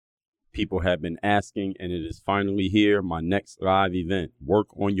People have been asking, and it is finally here. My next live event, Work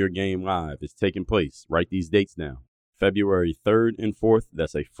on Your Game Live, is taking place. Write these dates down. February 3rd and 4th,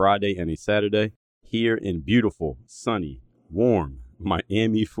 that's a Friday and a Saturday, here in beautiful, sunny, warm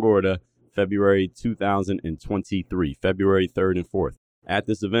Miami, Florida, February 2023, February 3rd and 4th. At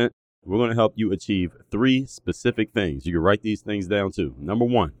this event, we're going to help you achieve 3 specific things. You can write these things down too. Number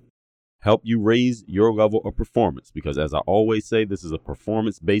 1, help you raise your level of performance, because as I always say, this is a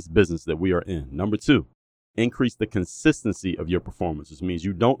performance-based business that we are in. Number 2, increase the consistency of your performance, which means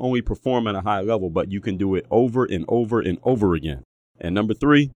you don't only perform at a high level, but you can do it over and over and over again. And number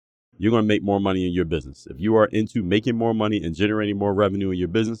 3, you're going to make more money in your business. If you are into making more money and generating more revenue in your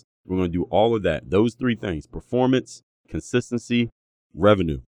business, we're going to do all of that. Those 3 things: performance, consistency,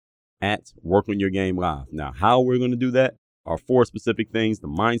 revenue, at Work on Your Game Live. Now, how we're going to do that are 4 specific things: the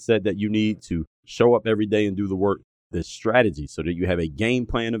mindset that you need to show up every day and do the work, the strategy so that you have a game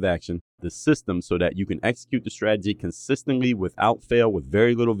plan of action, the system so that you can execute the strategy consistently without fail, with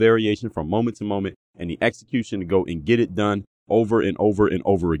very little variation from moment to moment, and the execution to go and get it done over and over and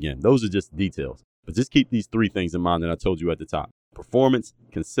over again. Those are just details. But just keep these 3 things in mind that I told you at the top: performance,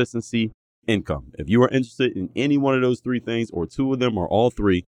 consistency, income. If you are interested in any one of those 3 things, or 2 of them, or all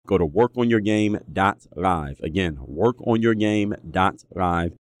 3, go to workonyourgame.live. Again,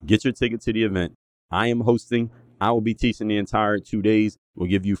 workonyourgame.live. Get your ticket to the event. I am hosting. I will be teaching the entire 2 days. We'll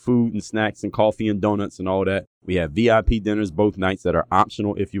give you food and snacks and coffee and donuts and all that. We have VIP dinners both nights that are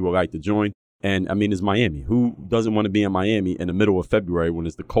optional if you would like to join. And I mean, it's Miami. Who doesn't want to be in Miami in the middle of February when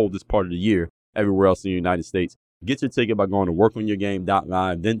it's the coldest part of the year everywhere else in the United States? Get your ticket by going to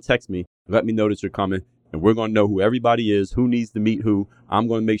workonyourgame.live. Then text me. Let me know that you're coming. And we're going to know who everybody is, who needs to meet who. I'm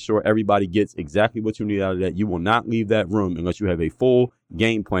going to make sure everybody gets exactly what you need out of that. You will not leave that room unless you have a full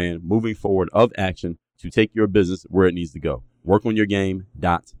game plan moving forward of action to take your business where it needs to go.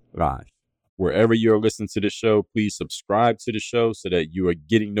 Workonyourgame.live. Wherever you're listening to this show, please subscribe to the show so that you are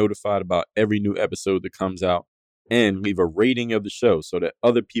getting notified about every new episode that comes out, and leave a rating of the show so that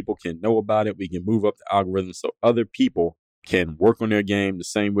other people can know about it. We can move up the algorithm so other people can work on their game the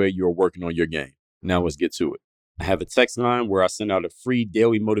same way you're working on your game. Now let's get to it. I have a text line where I send out a free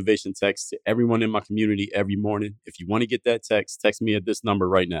daily motivation text to everyone in my community every morning. If you want to get that text me at this number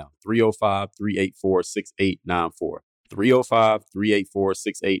right now: 305-384-6894.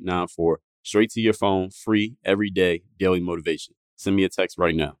 305-384-6894. Straight to your phone, free, every day, daily motivation. Send me a text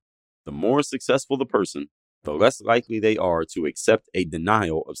right now. The more successful the person, the less likely they are to accept a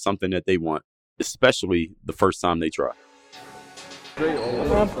denial of something that they want, especially the first time they try.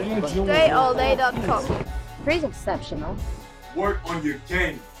 DreAllDay.com. Pretty exceptional. Work on your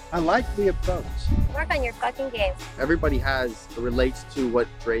game. I like the approach. Work on your fucking game. Everybody relates to what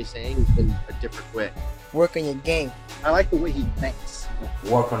Dre's saying in a different way. Work on your game. I like the way he thinks.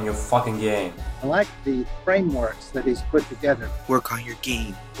 Work on your fucking game. I like the frameworks that he's put together. Work on your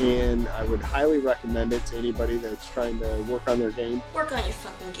game. And I would highly recommend it to anybody that's trying to work on their game. Work on your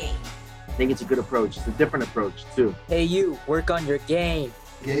fucking game. I think it's a good approach. It's a different approach, too. Hey, you, work on your game.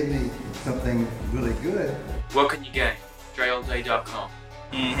 Gave me something really good. Work on your game. DreAllDay.com.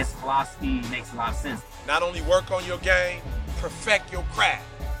 And his philosophy makes a lot of sense. Not only work on your game, perfect your craft.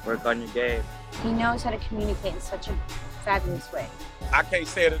 Work on your game. He knows how to communicate in such a fabulous way. I can't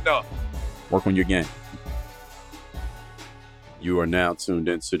say it enough. Work on your game. You are now tuned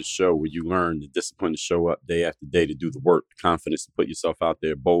into the show where you learn the discipline to show up day after day, to do the work, the confidence to put yourself out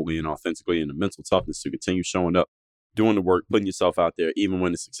there boldly and authentically, and the mental toughness to continue showing up, doing the work, putting yourself out there, even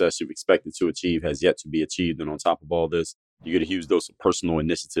when the success you've expected to achieve has yet to be achieved. And on top of all this, you get a huge dose of personal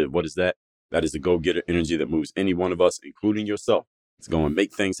initiative. What is that? That is the go-getter energy that moves any one of us, including yourself, to go and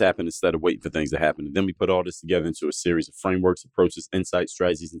make things happen instead of waiting for things to happen. And then we put all this together into a series of frameworks, approaches, insights,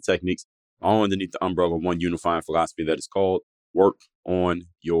 strategies, and techniques, all underneath the umbrella of one unifying philosophy that is called Work on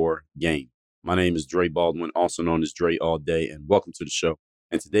Your Game. My name is Dre Baldwin, also known as Dre All Day, and welcome to the show.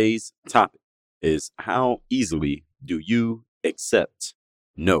 And today's topic is: how easily do you accept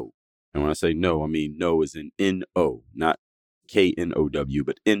no? And when I say no, I mean no as in N-O, not K-N-O-W,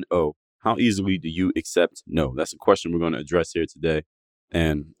 but N-O. How easily do you accept no? That's a question we're going to address here today.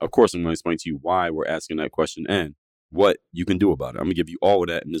 And of course, I'm going to explain to you why we're asking that question and what you can do about it. I'm going to give you all of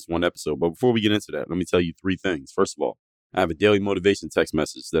that in this one episode. But before we get into that, let me tell you 3 things. First of all, I have a daily motivation text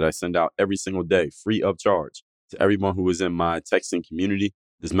message that I send out every single day, free of charge, to everyone who is in my texting community.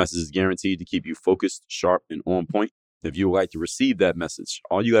 This message is guaranteed to keep you focused, sharp, and on point. If you would like to receive that message,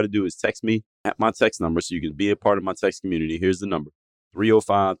 all you got to do is text me at my text number so you can be a part of my text community. Here's the number: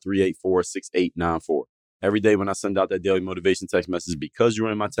 305-384-6894. Every day when I send out that daily motivation text message, because you're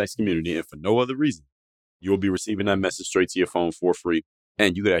in my text community and for no other reason, you'll be receiving that message straight to your phone for free.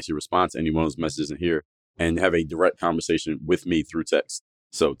 And you could actually respond to any one of those messages in here and have a direct conversation with me through text.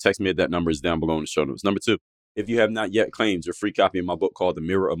 So text me at that number is down below in the show notes. Number 2, if you have not yet claimed your free copy of my book called The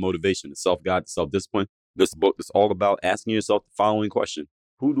Mirror of Motivation, The Self-Guide to Self-Discipline, this book is all about asking yourself the following question: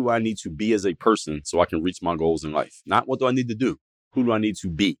 who do I need to be as a person so I can reach my goals in life? Not what do I need to do? Who do I need to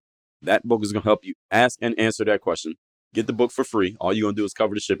be? That book is going to help you ask and answer that question. Get the book for free. All you're going to do is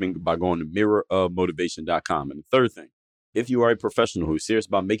cover the shipping by going to mirrorofmotivation.com. And the third thing, if you are a professional who's serious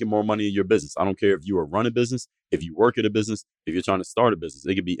about making more money in your business, I don't care if you are running a business, if you work at a business, if you're trying to start a business,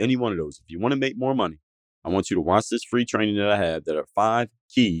 it could be any one of those. If you want to make more money, I want you to watch this free training that I have that are 5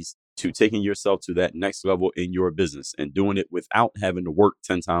 keys to taking yourself to that next level in your business and doing it without having to work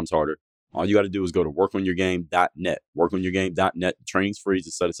 10 times harder. All you got to do is go to workonyourgame.net. Workonyourgame.net. The training's free.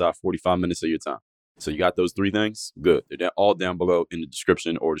 Just set aside 45 minutes of your time. So you got those 3 things? Good. They're all down below in the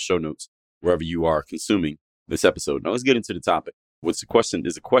description or the show notes, wherever you are consuming this episode. Now let's get into the topic. What's the question?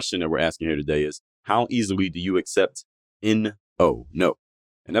 Is a question that we're asking here today is, how easily do you accept no?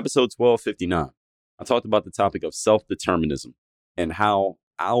 In episode 1259, I talked about the topic of self-determinism and how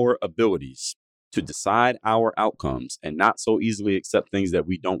our abilities to decide our outcomes and not so easily accept things that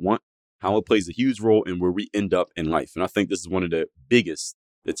we don't want, how it plays a huge role in where we end up in life. And I think this is one of the biggest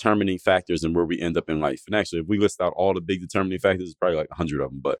determining factors in where we end up in life. And actually, if we list out all the big determining factors, it's probably like 100 of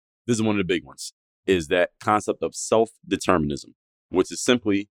them, but this is one of the big ones, is that concept of self-determinism, which is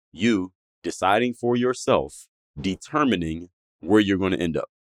simply you deciding for yourself, determining where you're going to end up,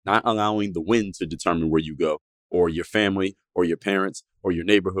 not allowing the wind to determine where you go, or your family, or your parents, or your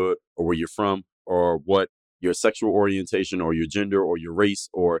neighborhood, or where you're from, or what your sexual orientation, or your gender, or your race,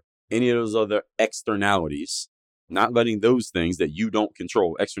 or any of those other externalities, not letting those things that you don't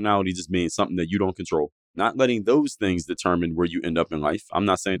control. Externality just means something that you don't control. Not letting those things determine where you end up in life. I'm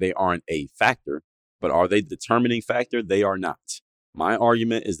not saying they aren't a factor, but are they the determining factor? They are not. My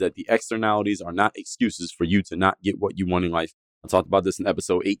argument is that the externalities are not excuses for you to not get what you want in life. I talked about this in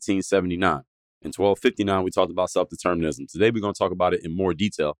episode 1879. In 1259, we talked about self-determinism. Today, we're going to talk about it in more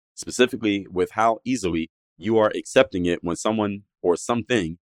detail, specifically with how easily you are accepting it when someone or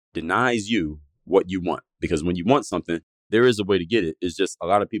something denies you what you want. Because when you want something, there is a way to get it. It's just a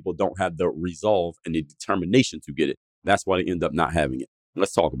lot of people don't have the resolve and the determination to get it. That's why they end up not having it.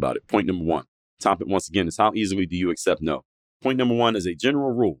 Let's talk about it. Point number 1. Topic, once again, is how easily do you accept no? Point number 1 is a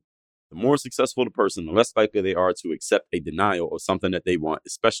general rule. The more successful the person, the less likely they are to accept a denial of something that they want,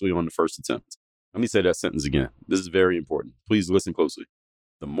 especially on the first attempt. Let me say that sentence again. This is very important. Please listen closely.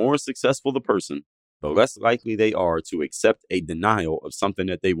 The more successful the person, the less likely they are to accept a denial of something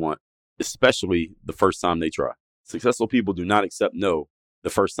that they want, especially the first time they try. Successful people do not accept no the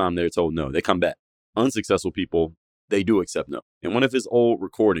first time they're told no. They come back. Unsuccessful people, they do accept no. In one of his old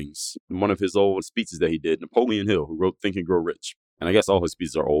recordings, in one of his old speeches that he did, Napoleon Hill, who wrote Think and Grow Rich, and I guess all his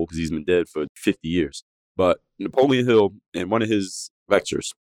speeches are old because he's been dead for 50 years. But Napoleon Hill, in one of his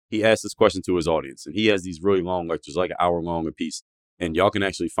lectures, he asked this question to his audience. And he has these really long lectures, like an hour long a piece. And y'all can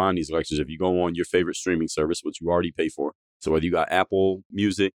actually find these lectures if you go on your favorite streaming service, which you already pay for. So whether you got Apple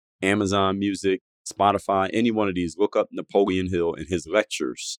Music, Amazon Music, Spotify, any one of these, look up Napoleon Hill and his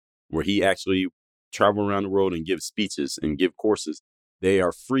lectures, where he actually travel around the world and give speeches and give courses. They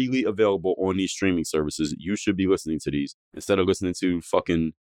are freely available on these streaming services. You should be listening to these instead of listening to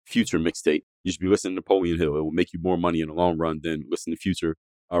fucking Future mixtape. You should be listening to Napoleon Hill. It will make you more money in the long run than listening to Future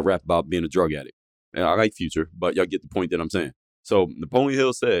rap about being a drug addict. And I like Future, but y'all get the point that I'm saying. So Napoleon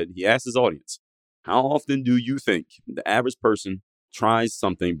Hill said, he asked his audience, how often do you think the average person tries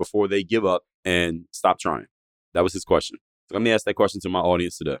something before they give up and stop trying? That was his question. So let me ask that question to my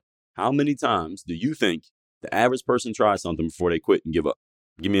audience today. How many times do you think the average person tries something before they quit and give up?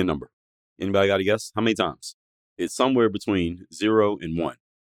 Give me a number. Anybody got a guess? How many times? It's somewhere between 0 and 1.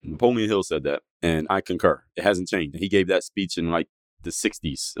 Napoleon Hill said that, and I concur. It hasn't changed. He gave that speech in like the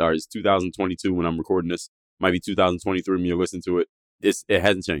 60s, or it's 2022 when I'm recording this. Might be 2023 when you listen to it. It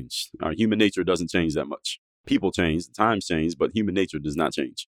hasn't changed. Human nature doesn't change that much. People change, times change, but human nature does not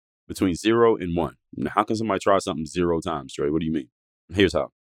change. Between 0 and 1. Now, how can somebody try something 0 times, Trey? What do you mean? Here's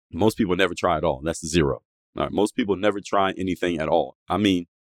how. Most people never try at all. That's 0. All right, most people never try anything at all. I mean,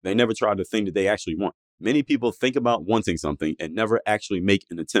 they never try the thing that they actually want. Many people think about wanting something and never actually make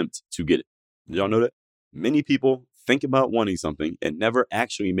an attempt to get it. Did y'all know that? Many people think about wanting something and never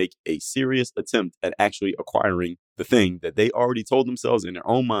actually make a serious attempt at actually acquiring the thing that they already told themselves in their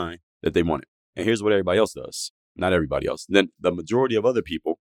own mind that they wanted. And here's what everybody else does. Not everybody else. Then the majority of other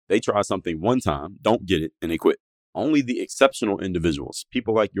people, they try something one time, don't get it, and they quit. Only the exceptional individuals,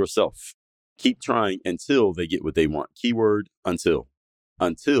 people like yourself, keep trying until they get what they want. Keyword, until.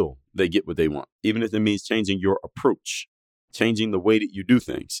 Until they get what they want. Even if it means changing your approach. changing the way that you do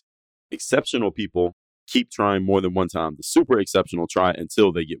things. Exceptional people keep trying more than one time. The super exceptional try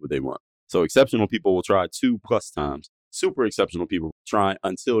until they get what they want. So exceptional people will try 2+ times. Super exceptional people try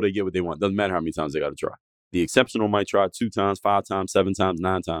until they get what they want. Doesn't matter how many times they got to try. The exceptional might try 2 times, 5 times, 7 times,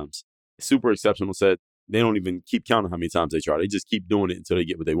 9 times. Super exceptional said they don't even keep counting how many times they try. They just keep doing it until they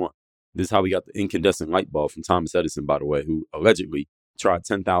get what they want. This is how we got the incandescent light bulb from Thomas Edison, by the way, who allegedly tried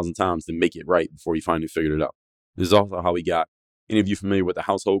 10,000 times to make it right before he finally figured it out. This is also how we got, any of you familiar with the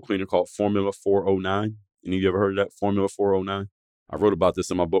household cleaner called Formula 409? Any of you ever heard of that, Formula 409? I wrote about this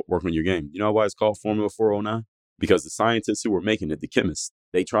in my book, Work on Your Game. You know why it's called Formula 409? Because the scientists who were making it, the chemists,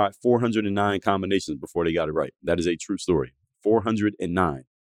 they tried 409 combinations before they got it right. That is a true story. 409.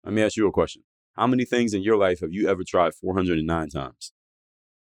 Let me ask you a question. How many things in your life have you ever tried 409 times?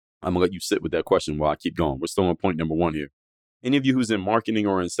 I'm going to let you sit with that question while I keep going. We're still on point number 1 here. Any of you who's in marketing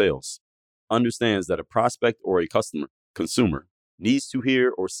or in sales understands that a prospect or a consumer, needs to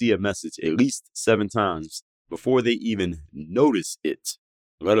hear or see a message at least 7 times before they even notice it,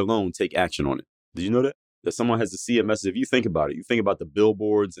 let alone take action on it. Did you know that? That someone has to see a message. If you think about it, you think about the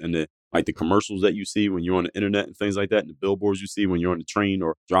billboards and the commercials that you see when you're on the internet and things like that, and the billboards you see when you're on the train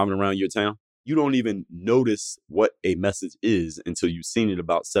or driving around your town. You don't even notice what a message is until you've seen it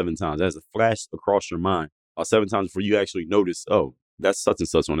about 7 times. It has a flash across your mind about 7 times before you actually notice, oh, that's such and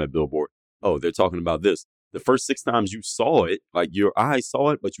such on that billboard. Oh, they're talking about this. The first 6 times you saw it, like your eyes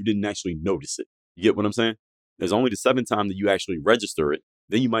saw it, but you didn't actually notice it. You get what I'm saying? There's only the 7th time that you actually register it.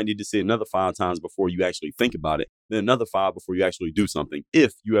 Then you might need to see another 5 times before you actually think about it. Then another 5 before you actually do something,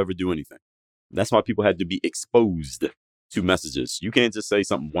 if you ever do anything. That's why people had to be exposed to messages. You can't just say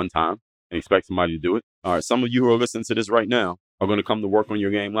something one time and expect somebody to do it. All right, some of you who are listening to this right now are going to come to Work on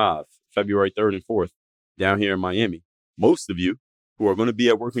Your Game Live, February 3rd and 4th, down here in Miami. Most of you who are going to be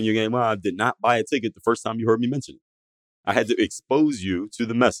at Work on Your Game Live did not buy a ticket the first time you heard me mention it. I had to expose you to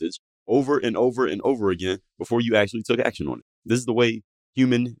the message over and over and over again before you actually took action on it. This is the way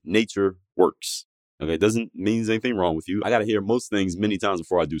human nature works. Okay, it doesn't mean there's anything wrong with you. I got to hear most things many times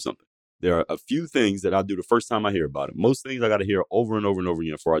before I do something. There are a few things that I do the first time I hear about it. Most things I got to hear over and over and over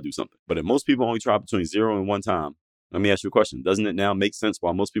again before I do something. But if most people only try between 0 and 1 time, let me ask you a question. Doesn't it now make sense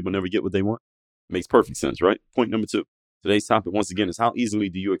why most people never get what they want? It makes perfect sense, right? Point number 2. Today's topic, once again, is how easily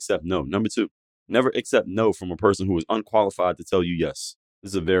do you accept no? Number 2, never accept no from a person who is unqualified to tell you yes.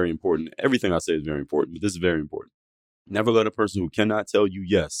 This is very important. Everything I say is very important, but this is very important. Never let a person who cannot tell you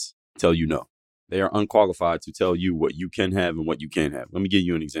yes tell you no. They are unqualified to tell you what you can have and what you can't have. Let me give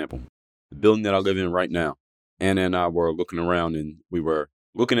you an example. The building that I live in right now, Anna and I were looking around and we were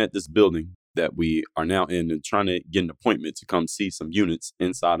looking at this building that we are now in and trying to get an appointment to come see some units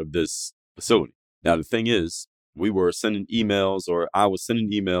inside of this facility. Now, the thing is, we were sending emails, or I was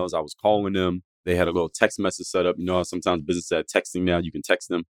sending emails. I was calling them. They had a little text message set up. You know how sometimes businesses have texting now, you can text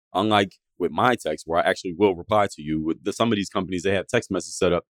them. Unlike with my text, where I actually will reply to you, with some of these companies, they have text messages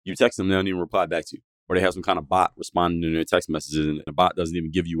set up. You text them, they don't even reply back to you. Or they have some kind of bot responding to their text messages, and the bot doesn't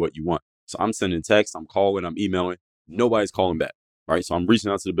even give you what you want. So I'm sending texts, I'm calling, I'm emailing. Nobody's calling back. Right? So I'm reaching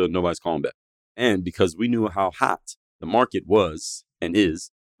out to the building, nobody's calling back. And because we knew how hot the market was and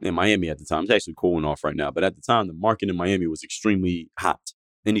is in Miami at the time, it's actually cooling off right now, but at the time, the market in Miami was extremely hot.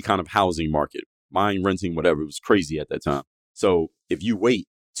 Any kind of housing market, buying, renting, whatever, it was crazy at that time. So if you wait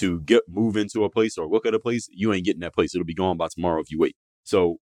to move into a place or look at a place, you ain't getting that place. It'll be gone by tomorrow if you wait.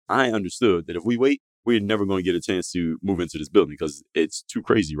 So I understood that if we wait, we're never going to get a chance to move into this building because it's too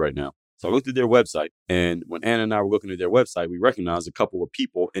crazy right now. So I looked at their website, and when Anna and I were looking at their website, we recognized a couple of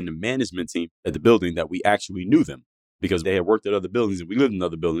people in the management team at the building that we actually knew them because they had worked at other buildings and we lived in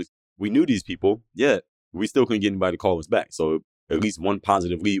other buildings. We knew these people, yet we still couldn't get anybody to call us back. So at least one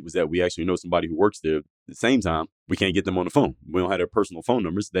positive lead was that we actually know somebody who works there. At the same time, we can't get them on the phone. We don't have their personal phone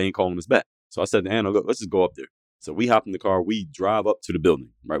numbers. They ain't calling us back. So I said to Anna, look, let's just go up there. So we hop in the car. We drive up to the building,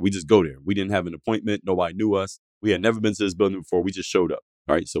 right? We just go there. We didn't have an appointment. Nobody knew us. We had never been to this building before. We just showed up,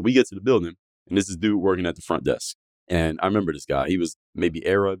 right? So we get to the building, and this is dude working at the front desk. And I remember this guy. He was maybe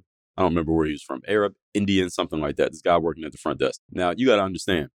Arab. I don't remember where he was from. Arab, Indian, something like that. This guy working at the front desk. Now, you got to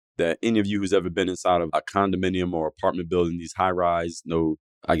understand that any of you who's ever been inside of a condominium or apartment building, these high-rise,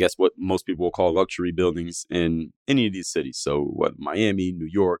 I guess what most people will call luxury buildings in any of these cities. So what, Miami, New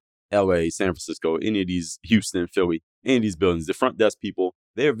York, LA, San Francisco, any of these, Houston, Philly, any of these buildings, the front desk people,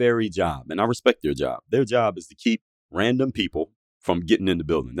 their very job, and I respect their job. Their job is to keep random people from getting in the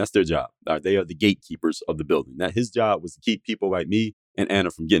building. That's their job. They are the gatekeepers of the building. That his job was to keep people like me and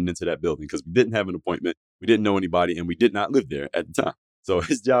Anna from getting into that building because we didn't have an appointment, we didn't know anybody, and we did not live there at the time. So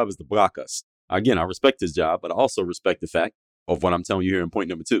his job is to block us. Again, I respect his job, but I also respect the fact of what I'm telling you here in point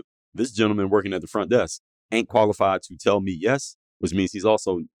number 2. This gentleman working at the front desk, ain't qualified to tell me yes, which means he's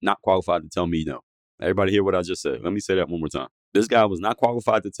also not qualified to tell me no. Everybody hear what I just said? Let me say that one more time. This guy was not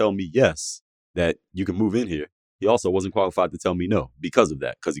qualified to tell me yes, that you can move in here. He also wasn't qualified to tell me no because of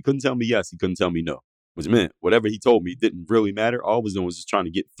that. Because he couldn't tell me yes, he couldn't tell me no. Which meant whatever he told me didn't really matter. All I was doing was just trying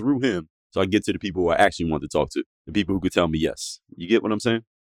to get through him so I could get to the people who I actually wanted to talk to. The people who could tell me yes. You get what I'm saying?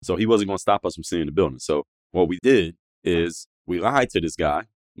 So he wasn't going to stop us from seeing the building. So what we did is we lied to this guy.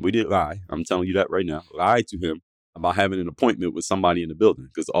 We did lie. I'm telling you that right now. Lied to him about having an appointment with somebody in the building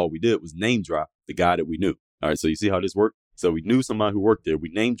because all we did was name drop the guy that we knew. All right, so you see how this worked? So we knew somebody who worked there. We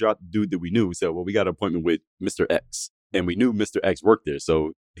name dropped the dude that we knew. We said, well, we got an appointment with Mr. X. And we knew Mr. X worked there.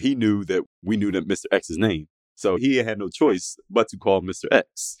 So he knew that we knew that Mr. X's name. So he had no choice but to call Mr.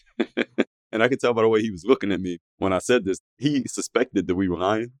 X. And I could tell by the way he was looking at me when I said this, he suspected that we were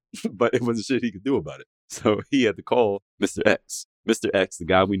lying, but it wasn't shit he could do about it. So he had to call Mr. X. Mr. X, the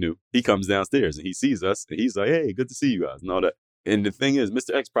guy we knew, he comes downstairs and he sees us and he's like, hey, good to see you guys and all that. And the thing is,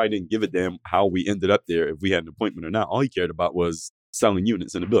 Mr. X probably didn't give a damn how we ended up there if we had an appointment or not. All he cared about was selling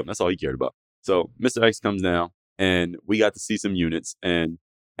units in the building. That's all he cared about. So Mr. X comes down and we got to see some units. And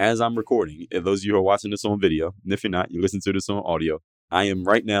as I'm recording, if those of you who are watching this on video, and if you're not, you listen to this on audio, I am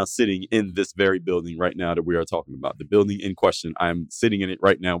right now sitting in this very building right now that we are talking about. The building in question, I'm sitting in it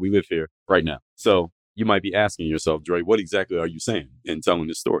right now. We live here right now. So you might be asking yourself, Dre, what exactly are you saying in telling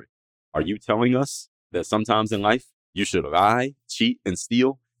this story? Are you telling us that sometimes in life you should lie, cheat, and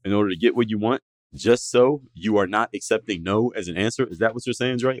steal in order to get what you want just so you are not accepting no as an answer? Is that what you're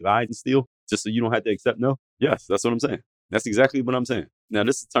saying, Dre? Lie and steal just so you don't have to accept no? Yes, that's what I'm saying. That's exactly what I'm saying. Now,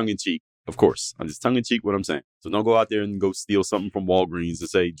 this is tongue-in-cheek. Of course, I'm just tongue-in-cheek what I'm saying. So don't go out there and go steal something from Walgreens and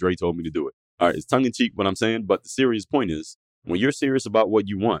say, Dre told me to do it. All right, it's tongue-in-cheek what I'm saying, but the serious point is, when you're serious about what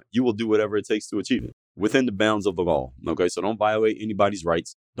you want, you will do whatever it takes to achieve it within the bounds of the law. Okay, so don't violate anybody's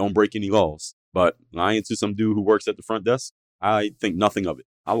rights. Don't break any laws. But lying to some dude who works at the front desk, I think nothing of it.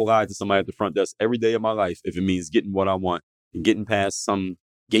 I will lie to somebody at the front desk every day of my life if it means getting what I want and getting past some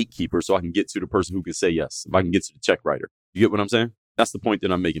gatekeeper so I can get to the person who can say yes, if I can get to the check writer. You get what I'm saying? That's the point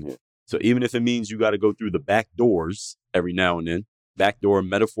that I'm making here. So even if it means you got to go through the back doors every now and then, back door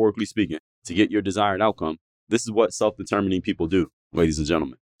metaphorically speaking, to get your desired outcome, this is what self-determining people do, ladies and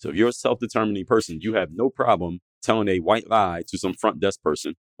gentlemen. So if you're a self-determining person, you have no problem telling a white lie to some front desk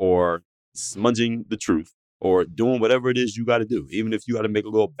person or smudging the truth or doing whatever it is you got to do. Even if you got to make a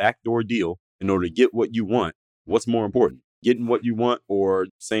little backdoor deal in order to get what you want, what's more important? Getting what you want or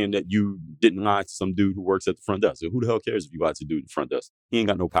saying that you didn't lie to some dude who works at the front desk? So who the hell cares if you lied to a dude at the front desk? He ain't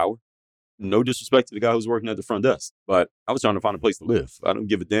got no power. No disrespect to the guy who's working at the front desk, but I was trying to find a place to live. I don't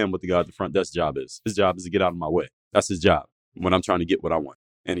give a damn what the guy at the front desk job is. His job is to get out of my way. That's his job when I'm trying to get what I want.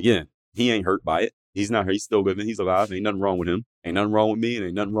 And again, he ain't hurt by it. He's not hurt. He's still living. He's alive. Ain't nothing wrong with him. Ain't nothing wrong with me. And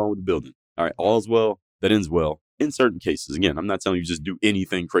ain't nothing wrong with the building. All right. All's well that ends well in certain cases. Again, I'm not telling you just do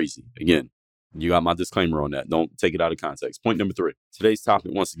anything crazy. Again, you got my disclaimer on that. Don't take it out of context. Point number 3. Today's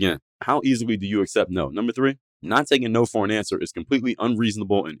topic, once again, how easily do you accept no? Number 3, not taking no for an answer is completely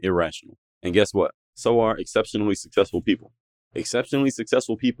unreasonable and irrational. And guess what? So are exceptionally successful people. Exceptionally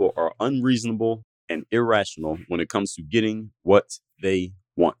successful people are unreasonable and irrational when it comes to getting what they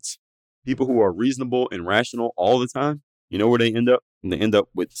want. People who are reasonable and rational all the time, you know where they end up? And they end up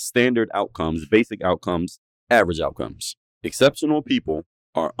with standard outcomes, basic outcomes, average outcomes. Exceptional people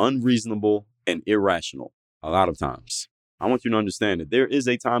are unreasonable and irrational a lot of times. I want you to understand that there is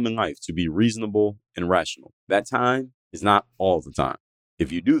a time in life to be reasonable and rational. That time is not all the time.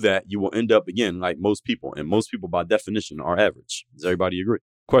 If you do that, you will end up, again, like most people. And most people, by definition, are average. Does everybody agree?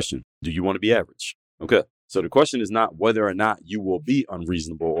 Question, do you want to be average? Okay. So the question is not whether or not you will be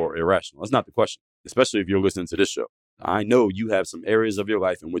unreasonable or irrational. That's not the question, especially if you're listening to this show. I know you have some areas of your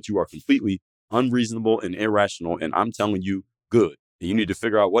life in which you are completely unreasonable and irrational. And I'm telling you, good. And you need to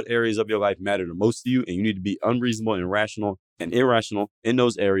figure out what areas of your life matter the most to you. And you need to be unreasonable and irrational in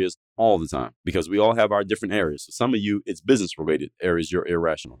those areas all the time, because we all have our different areas. For some of you, it's business related areas you're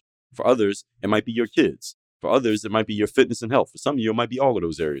irrational. For others, it might be your kids. For others, it might be your fitness and health. For some of you, it might be all of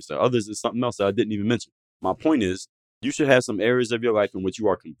those areas. For others, it's something else that I didn't even mention. My point is, you should have some areas of your life in which you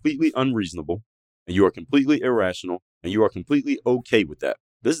are completely unreasonable and you are completely irrational and you are completely okay with that.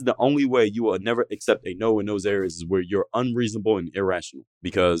 This is the only way you will never accept a no in those areas, is where you're unreasonable and irrational.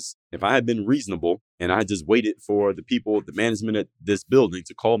 Because if I had been reasonable and I just waited for the people, the management at this building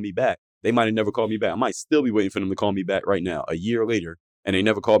to call me back, they might have never called me back. I might still be waiting for them to call me back right now, a year later, and they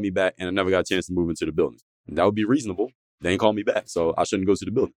never called me back and I never got a chance to move into the building. And that would be reasonable. They ain't called me back, so I shouldn't go to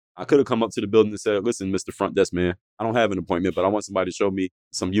the building. I could have come up to the building and said, listen, Mr. Front Desk Man, I don't have an appointment, but I want somebody to show me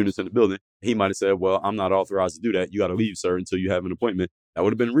some units in the building. He might have said, well, I'm not authorized to do that. You got to leave, sir, until you have an appointment. That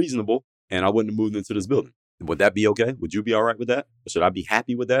would have been reasonable, and I wouldn't have moved into this building. Would that be okay? Would you be all right with that? Or should I be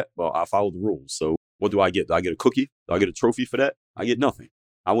happy with that? Well, I follow the rules. So what do I get? Do I get a cookie? Do I get a trophy for that? I get nothing.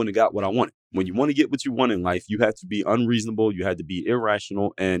 I wouldn't have got what I wanted. When you want to get what you want in life, you have to be unreasonable. You have to be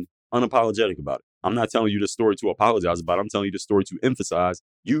irrational and unapologetic about it. I'm not telling you this story to apologize about it. I'm telling you this story to emphasize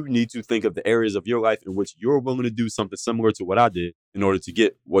you need to think of the areas of your life in which you're willing to do something similar to what I did in order to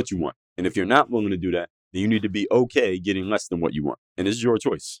get what you want. And if you're not willing to do that, then you need to be okay getting less than what you want. And this is your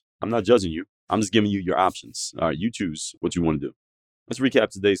choice. I'm not judging you. I'm just giving you your options. All right, you choose what you want to do. Let's recap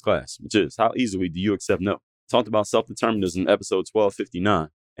today's class, which is how easily do you accept no? Talked about self-determinism in episode 1259.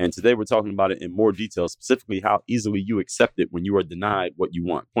 And today we're talking about it in more detail, specifically how easily you accept it when you are denied what you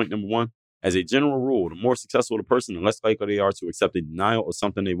want. Point number one, as a general rule, the more successful the person, the less likely they are to accept a denial of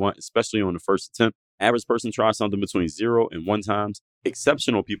something they want, especially on the first attempt. Average person tries something between 0 and 1 times.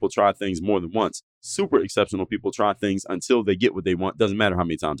 Exceptional people try things more than once. Super exceptional people try things until they get what they want. Doesn't matter how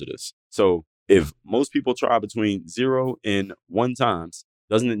many times it is. So if most people try between 0 and 1 times,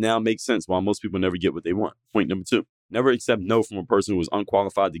 doesn't it now make sense why most people never get what they want? Point number two, never accept no from a person who is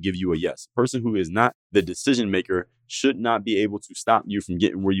unqualified to give you a yes. A person who is not the decision maker should not be able to stop you from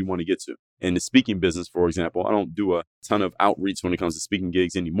getting where you want to get to. In the speaking business, for example, I don't do a ton of outreach when it comes to speaking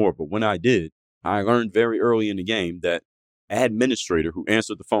gigs anymore. But when I did, I learned very early in the game that an administrator who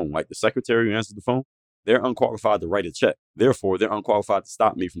answered the phone, like the secretary who answered the phone, they're unqualified to write a check. Therefore, they're unqualified to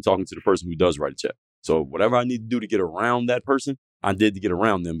stop me from talking to the person who does write a check. So whatever I need to do to get around that person, I did to get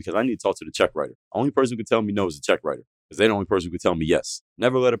around them because I need to talk to the check writer. The only person who can tell me no is the check writer because they're the only person who can tell me yes.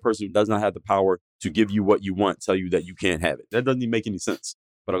 Never let a person who does not have the power to give you what you want tell you that you can't have it. That doesn't even make any sense.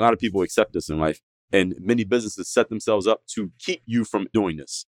 But a lot of people accept this in life, and many businesses set themselves up to keep you from doing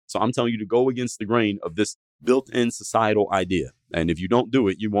this. So I'm telling you to go against the grain of this built-in societal idea. And if you don't do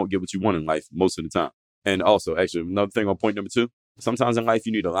it, you won't get what you want in life most of the time. And also, actually, another thing on point number two, sometimes in life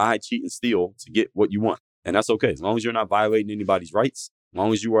you need to lie, cheat, and steal to get what you want. And that's okay. As long as you're not violating anybody's rights, as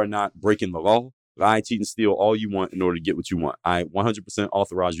long as you are not breaking the law, lie, cheat, and steal all you want in order to get what you want. I 100%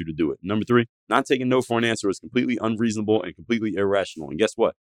 authorize you to do it. Number three, not taking no for an answer is completely unreasonable and completely irrational. And guess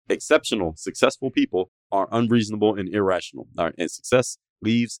what? Exceptional, successful people are unreasonable and irrational. All right, and success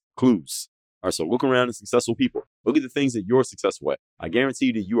leaves clues. All right, so look around at successful people. Look at the things that you're successful at. I guarantee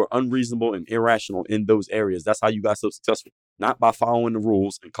you that you are unreasonable and irrational in those areas. That's how you got so successful. Not by following the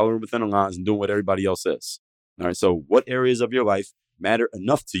rules and coloring within the lines and doing what everybody else says. All right, so what areas of your life matter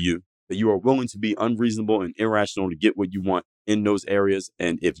enough to you that you are willing to be unreasonable and irrational to get what you want in those areas?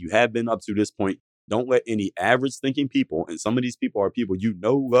 And if you have been up to this point, don't let any average thinking people, and some of these people are people you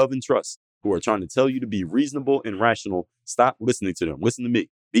know, love, and trust, who are trying to tell you to be reasonable and rational, stop listening to them. Listen to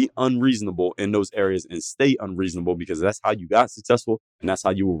me. Be unreasonable in those areas and stay unreasonable because that's how you got successful and that's how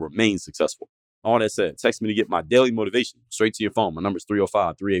you will remain successful. All that said, text me to get my daily motivation straight to your phone. My number is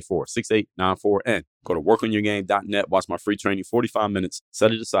 305-384-6894 and go to workonyourgame.net. Watch my free training, 45 minutes,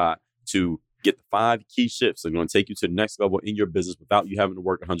 set it aside to get the 5 key shifts that are going to take you to the next level in your business without you having to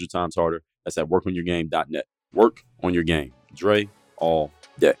work 100 times harder. That's at workonyourgame.net. Work on your game. Dre all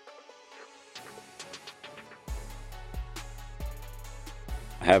day.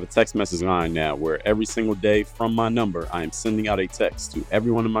 I have a text message line now where every single day from my number, I am sending out a text to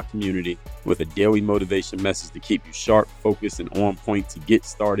everyone in my community with a daily motivation message to keep you sharp, focused, and on point to get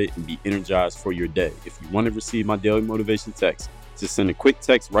started and be energized for your day. If you want to receive my daily motivation text, just send a quick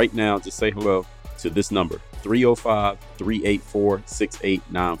text right now to say hello to this number,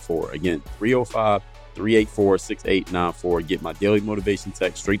 305-384-6894. Again, 305-384-6894. Get my daily motivation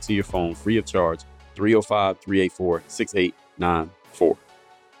text straight to your phone, free of charge, 305-384-6894.